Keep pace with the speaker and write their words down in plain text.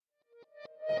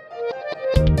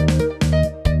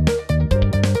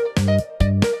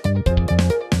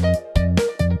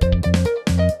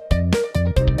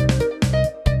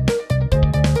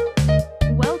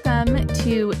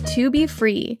Be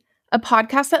Free, a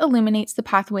podcast that illuminates the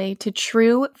pathway to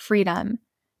true freedom.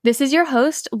 This is your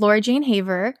host, Laura Jane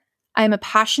Haver. I am a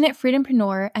passionate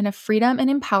freedompreneur and a freedom and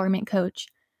empowerment coach,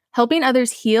 helping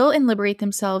others heal and liberate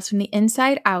themselves from the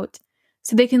inside out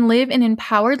so they can live an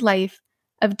empowered life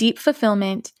of deep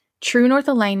fulfillment, true north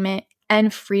alignment,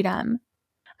 and freedom.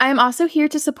 I am also here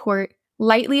to support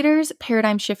light leaders,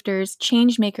 paradigm shifters,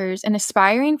 change makers, and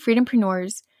aspiring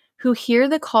freedompreneurs who hear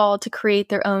the call to create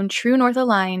their own true north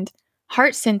aligned,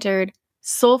 heart-centered,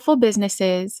 soulful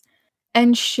businesses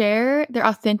and share their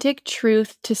authentic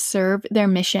truth to serve their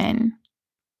mission.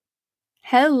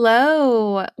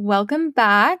 Hello, welcome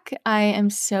back. I am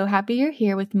so happy you're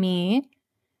here with me.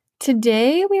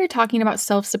 Today we are talking about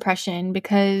self-suppression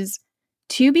because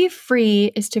to be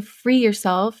free is to free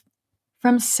yourself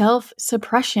from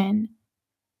self-suppression.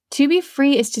 To be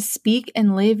free is to speak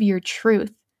and live your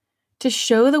truth, to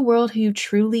show the world who you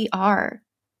truly are,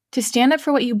 to stand up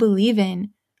for what you believe in,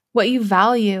 what you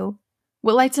value,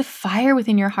 what lights a fire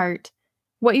within your heart,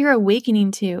 what you're awakening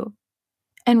to,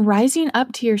 and rising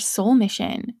up to your soul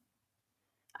mission.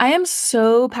 I am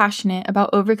so passionate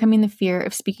about overcoming the fear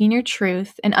of speaking your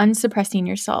truth and unsuppressing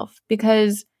yourself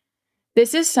because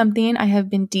this is something I have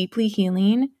been deeply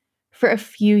healing for a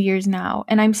few years now,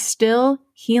 and I'm still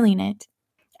healing it.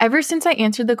 Ever since I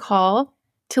answered the call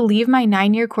to leave my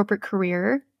 9-year corporate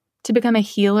career to become a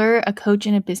healer, a coach,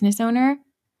 and a business owner,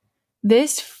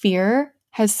 this fear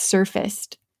has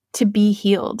surfaced to be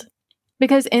healed.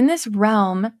 Because in this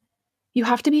realm, you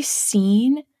have to be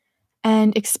seen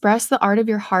and express the art of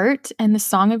your heart and the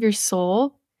song of your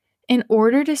soul in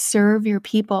order to serve your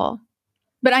people.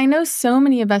 But I know so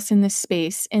many of us in this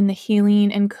space, in the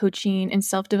healing and coaching and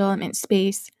self-development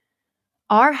space,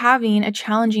 are having a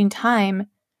challenging time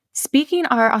speaking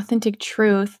our authentic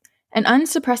truth and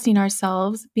unsuppressing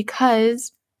ourselves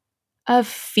because of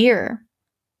fear.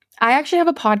 I actually have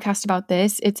a podcast about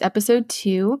this. It's episode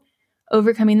 2,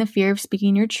 Overcoming the Fear of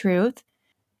Speaking Your Truth.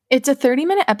 It's a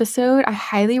 30-minute episode. I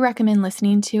highly recommend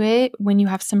listening to it when you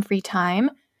have some free time.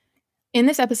 In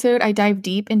this episode, I dive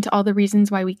deep into all the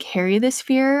reasons why we carry this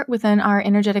fear within our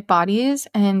energetic bodies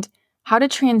and how to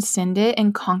transcend it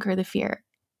and conquer the fear.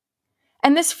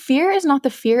 And this fear is not the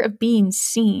fear of being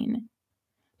seen,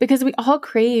 because we all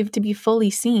crave to be fully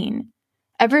seen.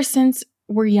 Ever since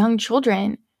we're young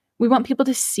children, we want people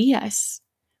to see us.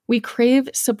 We crave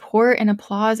support and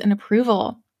applause and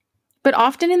approval. But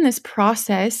often in this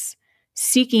process,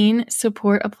 seeking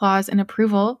support, applause, and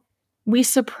approval, we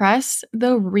suppress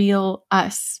the real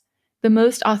us, the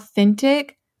most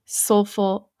authentic,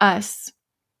 soulful us.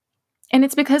 And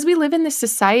it's because we live in this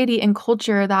society and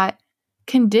culture that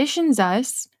conditions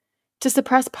us to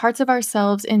suppress parts of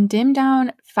ourselves and dim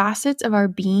down facets of our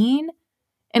being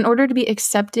in order to be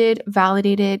accepted,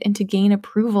 validated, and to gain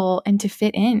approval and to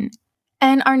fit in.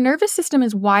 And our nervous system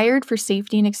is wired for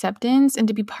safety and acceptance and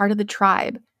to be part of the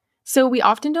tribe. So we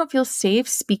often don't feel safe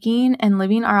speaking and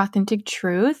living our authentic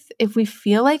truth if we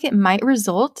feel like it might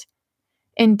result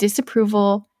in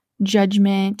disapproval,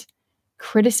 judgment,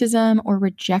 criticism, or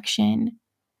rejection.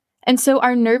 And so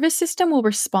our nervous system will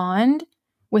respond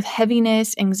with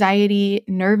heaviness, anxiety,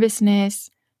 nervousness,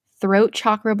 throat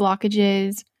chakra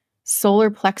blockages, solar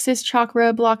plexus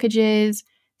chakra blockages,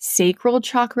 sacral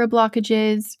chakra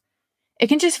blockages. It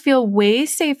can just feel way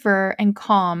safer and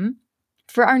calm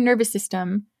for our nervous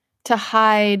system to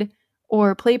hide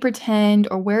or play pretend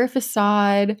or wear a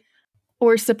facade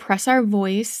or suppress our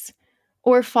voice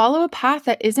or follow a path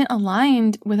that isn't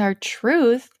aligned with our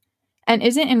truth and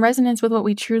isn't in resonance with what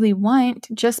we truly want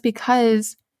just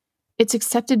because it's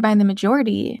accepted by the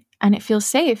majority and it feels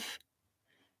safe.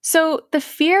 So the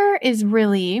fear is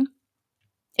really,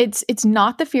 it's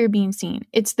not the fear of being seen.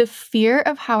 It's the fear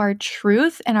of how our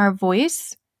truth and our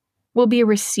voice will be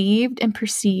received and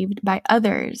perceived by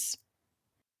others.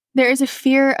 There is a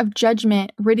fear of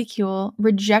judgment, ridicule,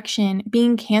 rejection,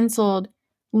 being canceled,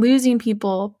 losing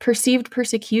people, perceived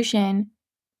persecution.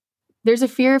 There's a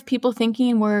fear of people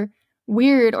thinking we're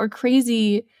weird or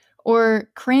crazy or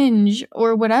cringe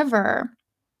or whatever.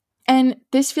 And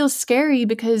this feels scary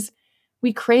because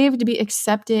we crave to be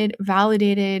accepted,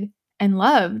 validated, and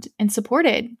loved and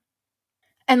supported.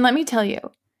 And let me tell you,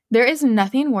 there is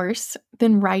nothing worse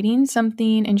than writing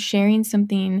something and sharing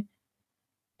something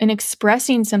and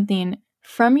expressing something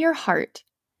from your heart,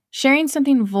 sharing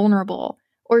something vulnerable,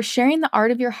 or sharing the art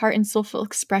of your heart and soulful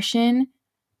expression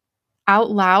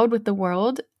out loud with the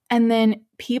world, and then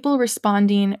people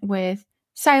responding with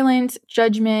silence,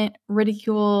 judgment,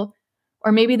 ridicule,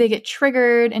 or maybe they get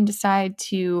triggered and decide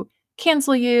to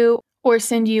cancel you or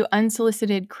send you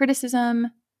unsolicited criticism.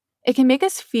 It can make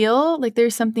us feel like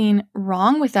there's something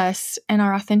wrong with us and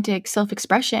our authentic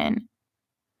self-expression.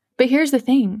 But here's the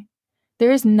thing.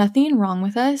 There is nothing wrong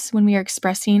with us when we are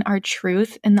expressing our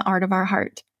truth in the art of our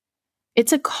heart.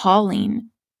 It's a calling.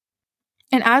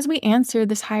 And as we answer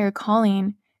this higher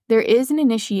calling, there is an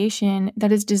initiation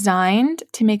that is designed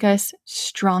to make us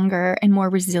stronger and more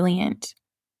resilient.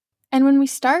 And when we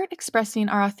start expressing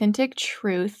our authentic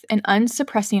truth and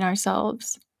unsuppressing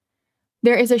ourselves,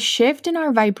 there is a shift in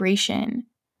our vibration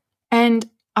and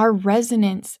our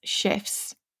resonance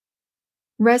shifts.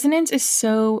 Resonance is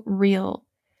so real.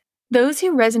 Those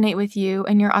who resonate with you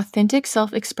and your authentic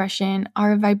self-expression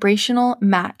are a vibrational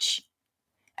match.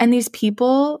 And these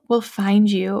people will find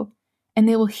you, and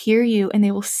they will hear you, and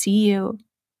they will see you.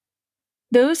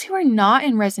 Those who are not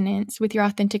in resonance with your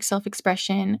authentic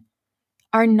self-expression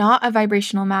are not a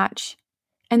vibrational match,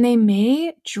 and they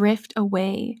may drift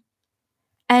away.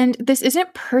 And this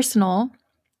isn't personal.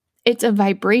 It's a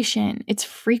vibration. It's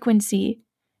frequency.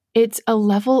 It's a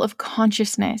level of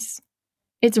consciousness.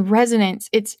 It's resonance.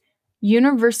 It's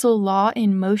universal law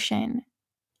in motion.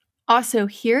 Also,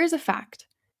 here is a fact.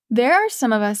 There are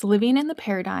some of us living in the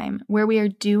paradigm where we are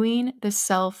doing the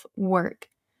self-work,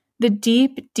 the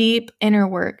deep, deep inner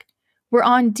work. We're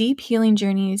on deep healing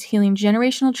journeys, healing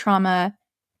generational trauma,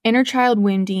 inner child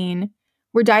wounding.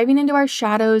 We're diving into our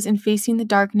shadows and facing the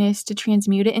darkness to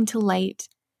transmute it into light.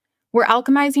 We're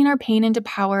alchemizing our pain into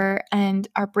power and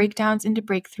our breakdowns into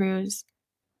breakthroughs.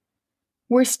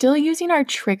 We're still using our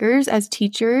triggers as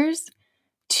teachers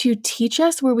to teach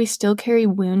us where we still carry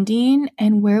wounding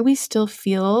and where we still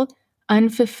feel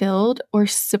unfulfilled or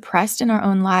suppressed in our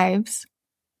own lives.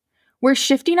 We're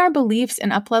shifting our beliefs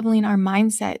and upleveling our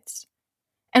mindsets.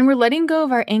 And we're letting go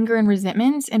of our anger and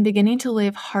resentments and beginning to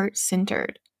live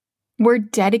heart-centered. We're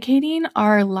dedicating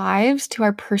our lives to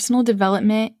our personal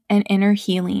development and inner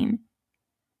healing.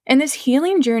 And this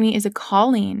healing journey is a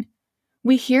calling.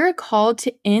 We hear a call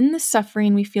to end the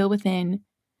suffering we feel within,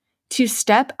 to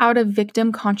step out of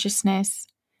victim consciousness,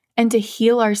 and to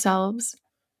heal ourselves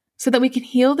so that we can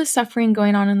heal the suffering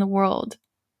going on in the world,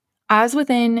 as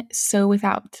within, so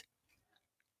without.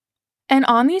 And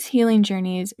on these healing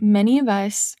journeys, many of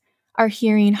us are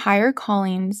hearing higher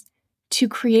callings to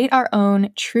create our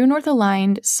own true north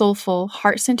aligned, soulful,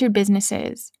 heart-centered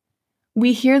businesses.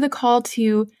 We hear the call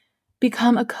to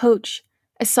become a coach,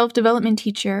 a self-development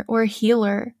teacher, or a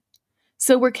healer.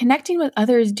 So we're connecting with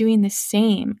others doing the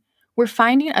same. We're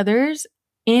finding others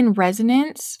in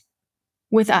resonance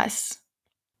with us.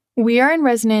 We are in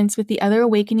resonance with the other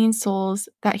awakening souls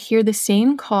that hear the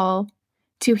same call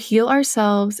to heal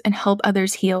ourselves and help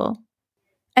others heal.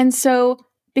 And so,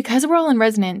 because we're all in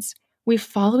resonance, we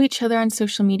follow each other on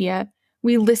social media,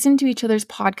 we listen to each other's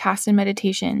podcasts and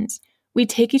meditations, we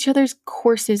take each other's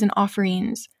courses and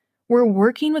offerings, we're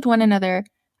working with one another,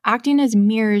 acting as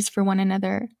mirrors for one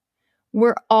another.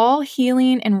 We're all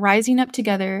healing and rising up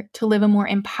together to live a more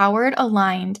empowered,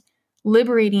 aligned,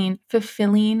 liberating,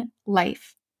 fulfilling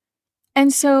life.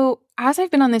 And so, as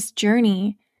I've been on this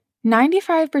journey,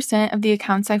 95% of the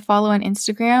accounts I follow on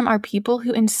Instagram are people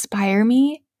who inspire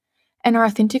me and are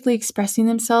authentically expressing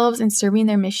themselves and serving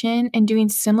their mission and doing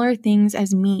similar things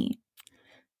as me.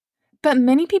 But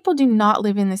many people do not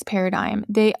live in this paradigm.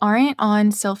 They aren't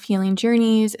on self-healing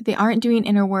journeys. They aren't doing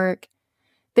inner work.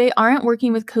 They aren't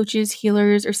working with coaches,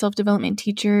 healers, or self-development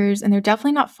teachers, and they're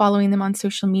definitely not following them on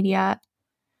social media.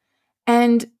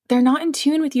 And they're not in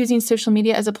tune with using social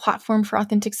media as a platform for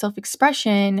authentic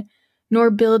self-expression,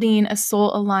 nor building a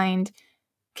soul-aligned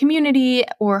community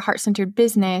or heart-centered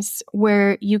business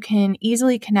where you can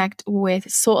easily connect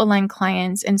with soul-aligned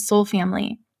clients and soul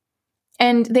family.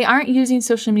 And they aren't using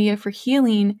social media for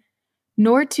healing,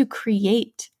 nor to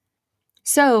create.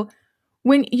 So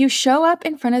when you show up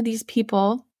in front of these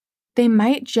people, they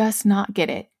might just not get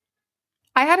it.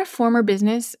 I had a former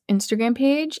business Instagram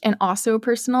page and also a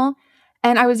personal,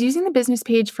 and I was using the business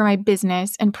page for my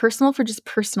business and personal for just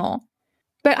personal.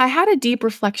 But I had a deep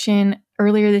reflection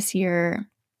earlier this year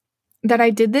that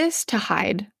I did this to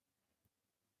hide.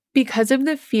 Because of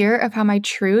the fear of how my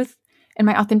truth and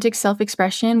my authentic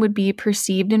self-expression would be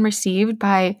perceived and received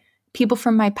by people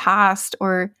from my past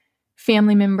or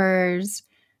family members.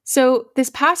 So this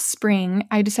past spring,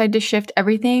 I decided to shift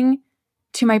everything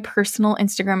to my personal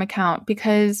Instagram account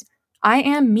because I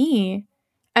am me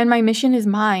and my mission is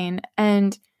mine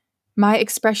and my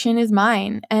expression is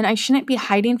mine. And I shouldn't be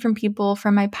hiding from people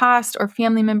from my past or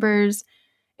family members.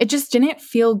 It just didn't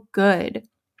feel good.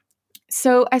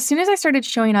 So as soon as I started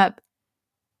showing up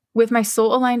with my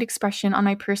soul-aligned expression on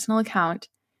my personal account,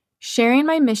 sharing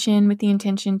my mission with the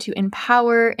intention to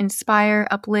empower, inspire,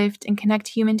 uplift, and connect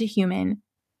human to human,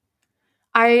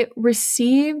 I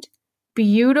received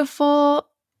beautiful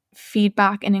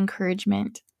feedback and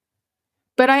encouragement,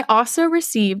 but I also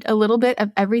received a little bit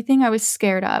of everything I was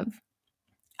scared of.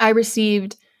 I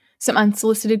received some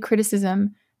unsolicited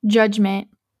criticism, judgment,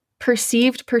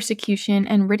 perceived persecution,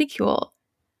 and ridicule.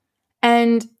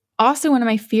 And also, one of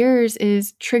my fears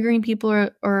is triggering people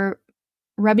or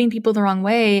rubbing people the wrong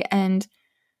way. And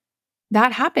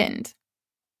that happened.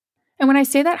 And when I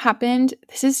say that happened,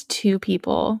 this is two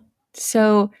people.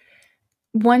 So,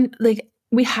 one, like,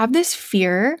 we have this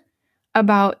fear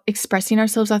about expressing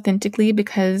ourselves authentically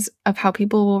because of how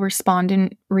people will respond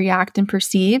and react and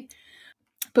perceive.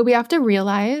 But we have to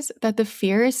realize that the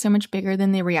fear is so much bigger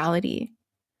than the reality.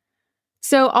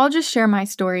 So I'll just share my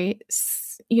story.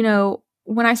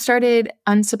 When I started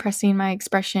unsuppressing my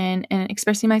expression and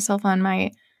expressing myself on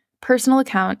my personal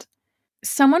account,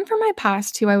 someone from my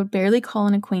past who I would barely call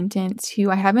an acquaintance,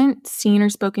 who I haven't seen or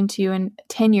spoken to in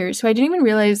 10 years, who I didn't even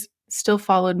realize still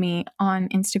followed me on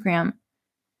Instagram,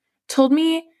 told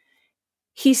me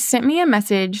he sent me a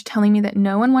message telling me that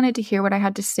no one wanted to hear what I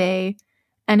had to say,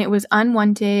 and it was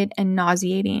unwanted and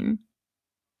nauseating.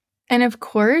 And of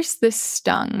course, this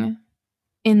stung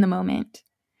in the moment.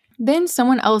 Then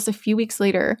someone else a few weeks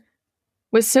later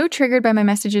was so triggered by my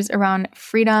messages around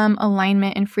freedom,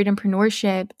 alignment, and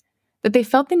freedompreneurship that they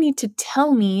felt the need to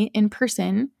tell me in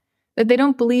person that they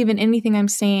don't believe in anything I'm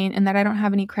saying and that I don't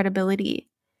have any credibility.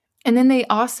 And then they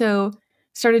also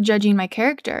started judging my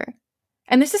character.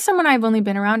 And this is someone I've only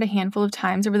been around a handful of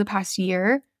times over the past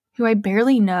year, who I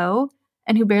barely know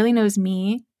and who barely knows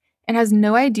me and has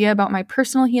no idea about my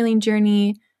personal healing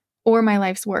journey or my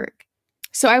life's work.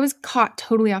 So I was caught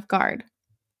totally off guard.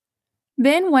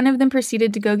 Then one of them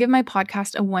proceeded to go give my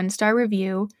podcast a 1-star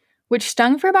review, which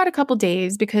stung for about a couple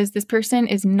days because this person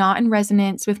is not in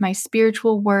resonance with my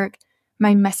spiritual work,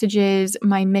 my messages,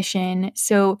 my mission.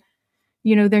 So,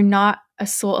 they're not a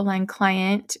soul-aligned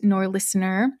client nor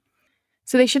listener.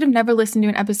 So they should have never listened to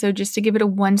an episode just to give it a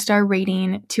 1-star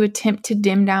rating to attempt to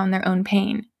dim down their own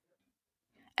pain.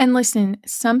 And listen,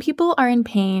 some people are in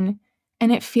pain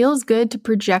and it feels good to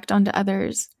project onto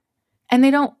others. And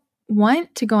they don't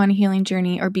want to go on a healing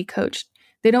journey or be coached.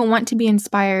 They don't want to be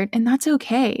inspired, and that's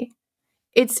okay.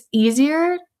 It's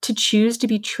easier to choose to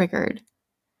be triggered.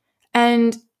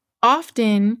 And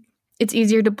often it's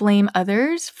easier to blame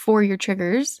others for your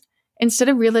triggers instead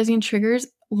of realizing triggers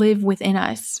live within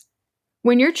us.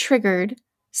 When you're triggered,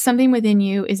 something within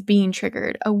you is being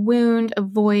triggered, a wound, a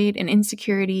void, an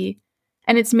insecurity,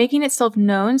 and it's making itself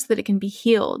known so that it can be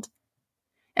healed.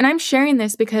 And I'm sharing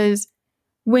this because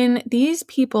when these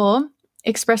people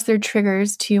express their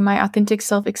triggers to my authentic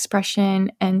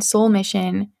self-expression and soul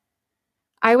mission,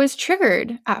 I was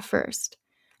triggered at first.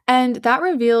 And that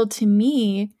revealed to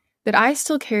me that I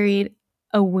still carried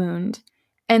a wound.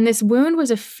 And this wound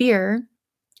was a fear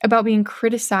about being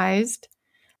criticized.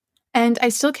 And I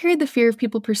still carried the fear of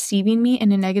people perceiving me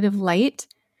in a negative light.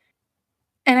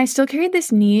 And I still carried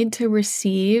this need to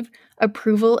receive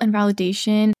approval and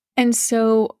validation. And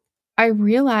so I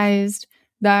realized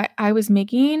that I was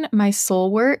making my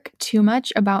soul work too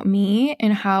much about me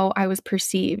and how I was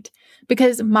perceived,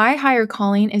 because my higher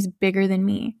calling is bigger than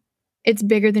me. It's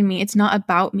bigger than me. It's not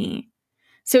about me.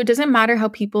 So it doesn't matter how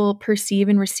people perceive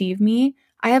and receive me.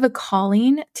 I have a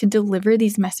calling to deliver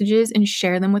these messages and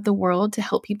share them with the world to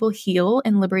help people heal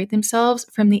and liberate themselves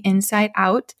from the inside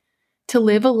out, to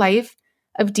live a life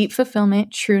of deep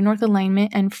fulfillment, true north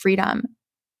alignment, and freedom.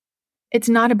 It's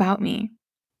not about me.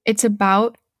 It's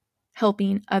about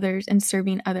helping others and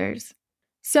serving others.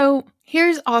 So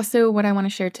here's also what I want to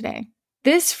share today.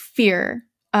 This fear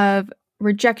of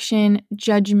rejection,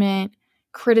 judgment,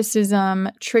 criticism,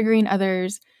 triggering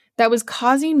others that was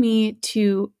causing me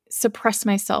to suppress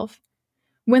myself.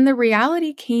 When the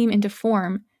reality came into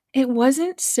form, it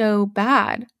wasn't so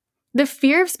bad. The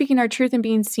fear of speaking our truth and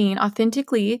being seen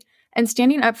authentically and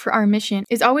standing up for our mission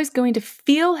is always going to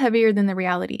feel heavier than the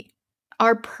reality.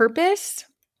 Our purpose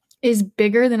is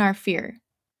bigger than our fear.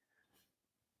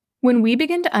 When we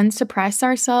begin to unsuppress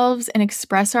ourselves and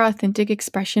express our authentic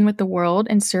expression with the world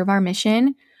and serve our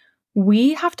mission,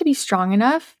 we have to be strong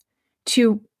enough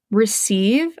to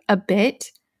receive a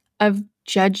bit of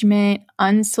judgment,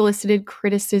 unsolicited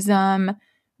criticism,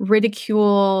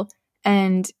 ridicule,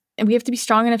 and we have to be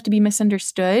strong enough to be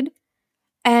misunderstood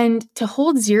and to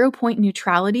hold 0-point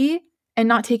neutrality and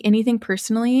not take anything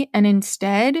personally and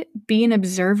instead be an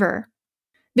observer.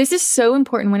 This is so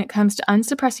important when it comes to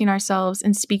unsuppressing ourselves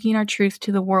and speaking our truth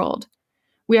to the world.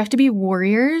 We have to be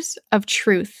warriors of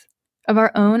truth, of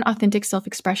our own authentic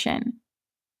self-expression.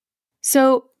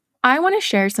 So I want to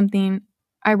share something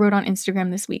I wrote on Instagram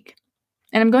this week,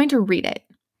 and I'm going to read it.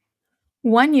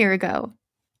 1 year ago,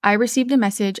 I received a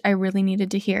message I really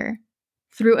needed to hear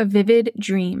through a vivid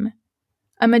dream.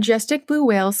 A majestic blue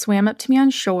whale swam up to me on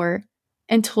shore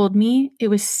and told me it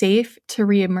was safe to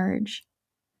reemerge.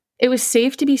 It was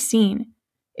safe to be seen.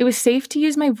 It was safe to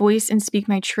use my voice and speak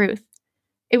my truth.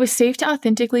 It was safe to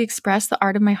authentically express the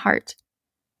art of my heart.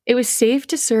 It was safe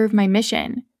to serve my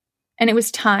mission. And it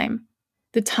was time.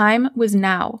 The time was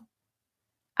now.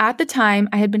 At the time,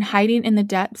 I had been hiding in the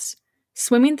depths,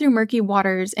 swimming through murky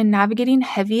waters and navigating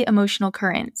heavy emotional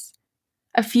currents.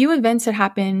 A few events had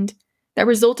happened that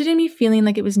resulted in me feeling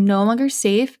like it was no longer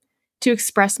safe to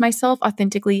express myself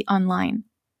authentically online.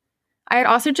 I had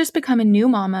also just become a new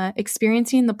mama,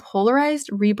 experiencing the polarized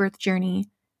rebirth journey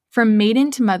from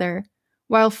maiden to mother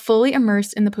while fully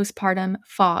immersed in the postpartum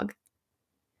fog.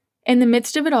 In the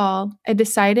midst of it all, I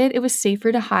decided it was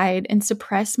safer to hide and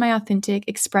suppress my authentic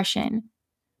expression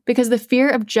because the fear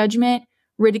of judgment,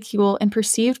 ridicule, and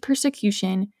perceived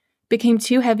persecution became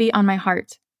too heavy on my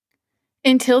heart.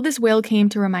 Until this whale came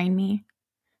to remind me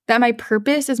that my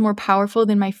purpose is more powerful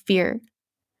than my fear,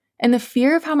 and the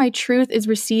fear of how my truth is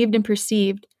received and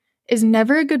perceived is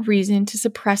never a good reason to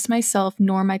suppress myself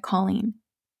nor my calling.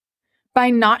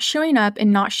 By not showing up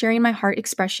and not sharing my heart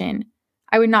expression,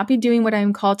 I would not be doing what I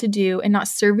am called to do and not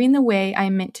serving the way I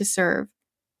am meant to serve.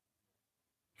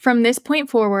 From this point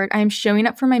forward, I am showing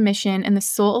up for my mission and the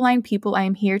soul-aligned people I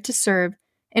am here to serve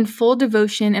in full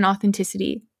devotion and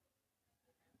authenticity.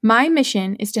 My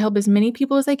mission is to help as many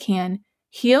people as I can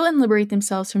heal and liberate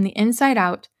themselves from the inside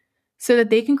out so that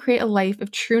they can create a life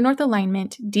of true north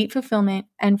alignment, deep fulfillment,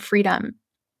 and freedom.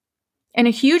 And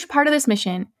a huge part of this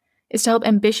mission is to help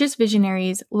ambitious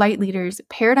visionaries, light leaders,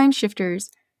 paradigm shifters,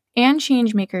 and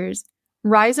change makers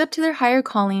rise up to their higher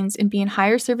callings and be in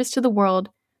higher service to the world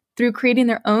through creating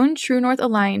their own true north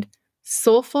aligned,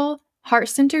 soulful,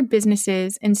 heart-centered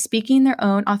businesses and speaking their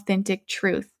own authentic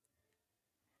truth.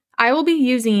 I will be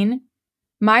using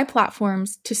my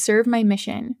platforms to serve my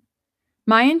mission.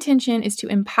 My intention is to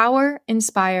empower,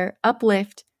 inspire,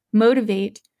 uplift,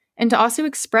 motivate, and to also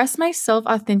express myself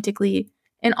authentically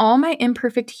in all my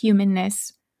imperfect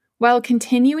humanness, while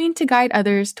continuing to guide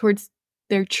others towards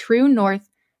their true north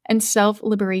and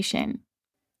self-liberation.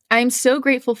 I am so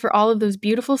grateful for all of those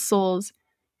beautiful souls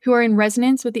who are in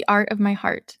resonance with the art of my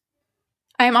heart.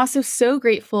 I am also so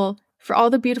grateful for all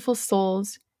the beautiful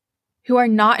souls who are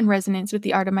not in resonance with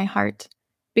the art of my heart,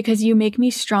 because you make me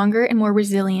stronger and more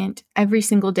resilient every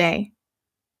single day.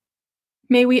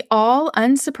 May we all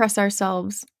unsuppress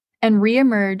ourselves and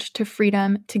reemerge to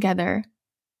freedom together.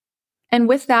 And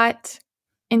with that,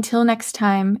 until next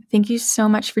time, thank you so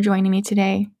much for joining me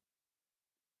today.